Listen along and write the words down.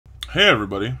Hey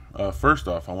everybody, first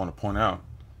off I want to point out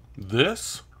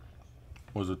this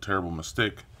was a terrible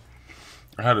mistake.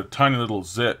 I had a tiny little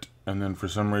zit, and then for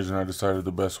some reason I decided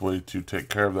the best way to take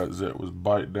care of that zit was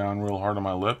bite down real hard on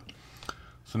my lip.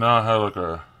 So now I have like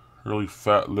a really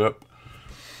fat lip,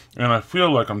 and I feel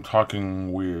like I'm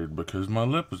talking weird because my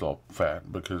lip is all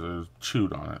fat because I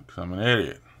chewed on it because I'm an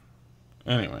idiot.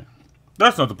 Anyway,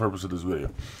 that's not the purpose of this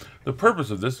video. The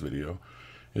purpose of this video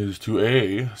is to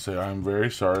A, say I'm very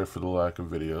sorry for the lack of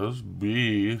videos.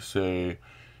 B, say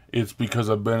it's because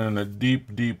I've been in a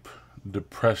deep, deep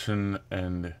depression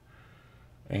and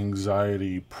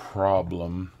anxiety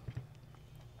problem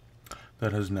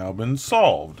that has now been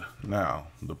solved. Now,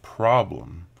 the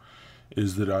problem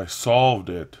is that I solved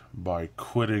it by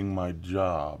quitting my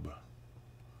job.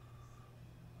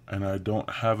 And I don't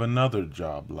have another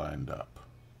job lined up.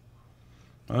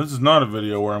 Now, this is not a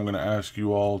video where I'm going to ask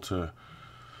you all to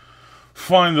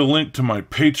find the link to my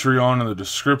Patreon in the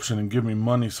description and give me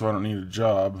money so I don't need a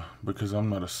job, because I'm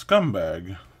not a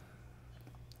scumbag.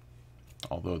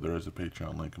 Although there is a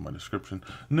Patreon link in my description.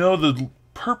 No, the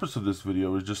purpose of this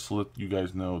video is just to let you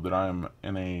guys know that I am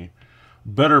in a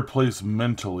better place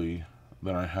mentally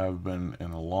than I have been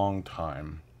in a long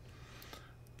time.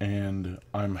 And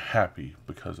I'm happy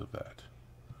because of that.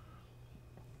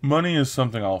 Money is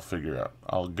something I'll figure out.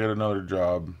 I'll get another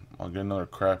job. I'll get another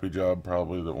crappy job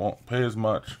probably that won't pay as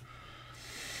much.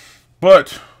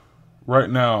 But right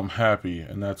now I'm happy,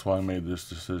 and that's why I made this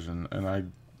decision.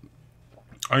 And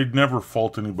I'd never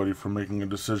fault anybody for making a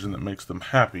decision that makes them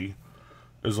happy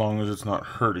as long as it's not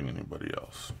hurting anybody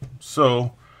else.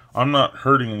 So I'm not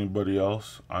hurting anybody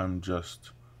else. I'm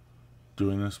just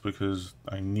doing this because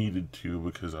I needed to,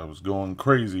 because I was going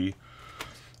crazy.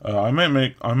 I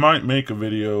might make a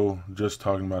video just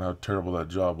talking about how terrible that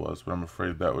job was, but I'm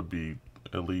afraid that would be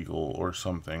illegal or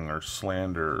something, or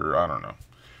slander, or I don't know.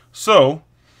 So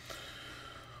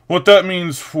what that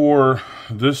means for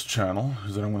this channel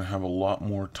is that I'm going to have a lot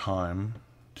more time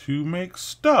to make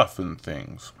stuff and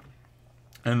things.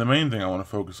 And the main thing I want to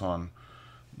focus on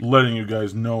letting you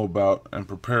guys know about and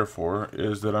prepare for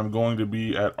is that I'm going to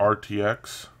be at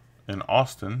RTX in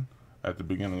Austin at the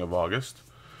beginning of August.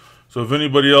 So if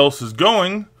anybody else is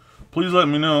going, please let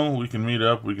me know. We can meet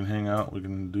up, we can hang out, we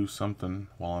can do something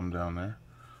while I'm down there.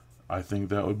 I think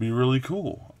that would be really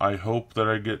cool. I hope that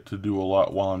I get to do a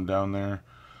lot while I'm down there.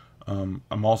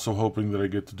 I'm also hoping that I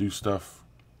get to do stuff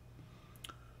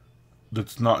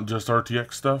that's not just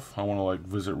RTX stuff. I want to like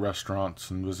visit restaurants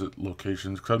and visit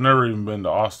locations, because I've never even been to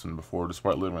Austin before,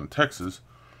 despite living in Texas,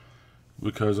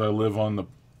 because I live on the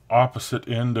opposite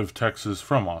end of Texas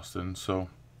from Austin. So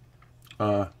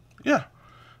yeah,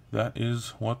 that is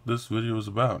what this video is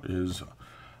about. Is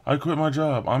I quit my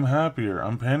job, I'm happier,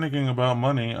 I'm panicking about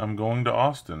money, I'm going to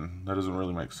Austin. That doesn't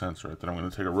really make sense, right? That I'm going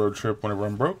to take a road trip whenever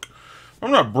I'm broke.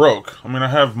 I'm not broke. I mean, I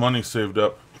have money saved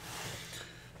up,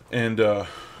 and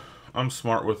I'm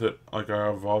smart with it. Like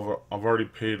I've already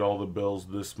paid all the bills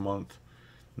this month,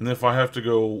 and if I have to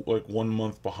go like 1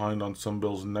 month behind on some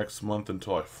bills next month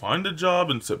until I find a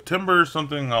job in September or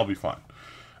something, I'll be fine.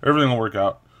 Everything will work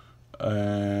out,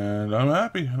 and I'm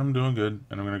happy and I'm doing good.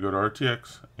 And I'm gonna go to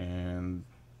RTX and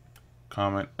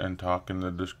comment and talk in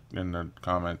the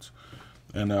comments,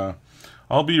 and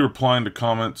I'll be replying to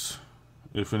comments.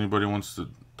 If anybody wants to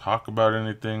talk about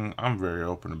anything, I'm very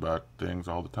open about things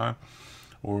all the time.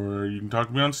 Or you can talk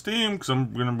to me on Steam, because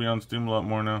I'm going to be on Steam a lot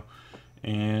more now.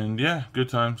 And yeah, good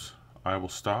times. I will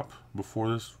stop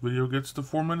before this video gets to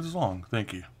 4 minutes long.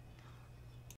 Thank you.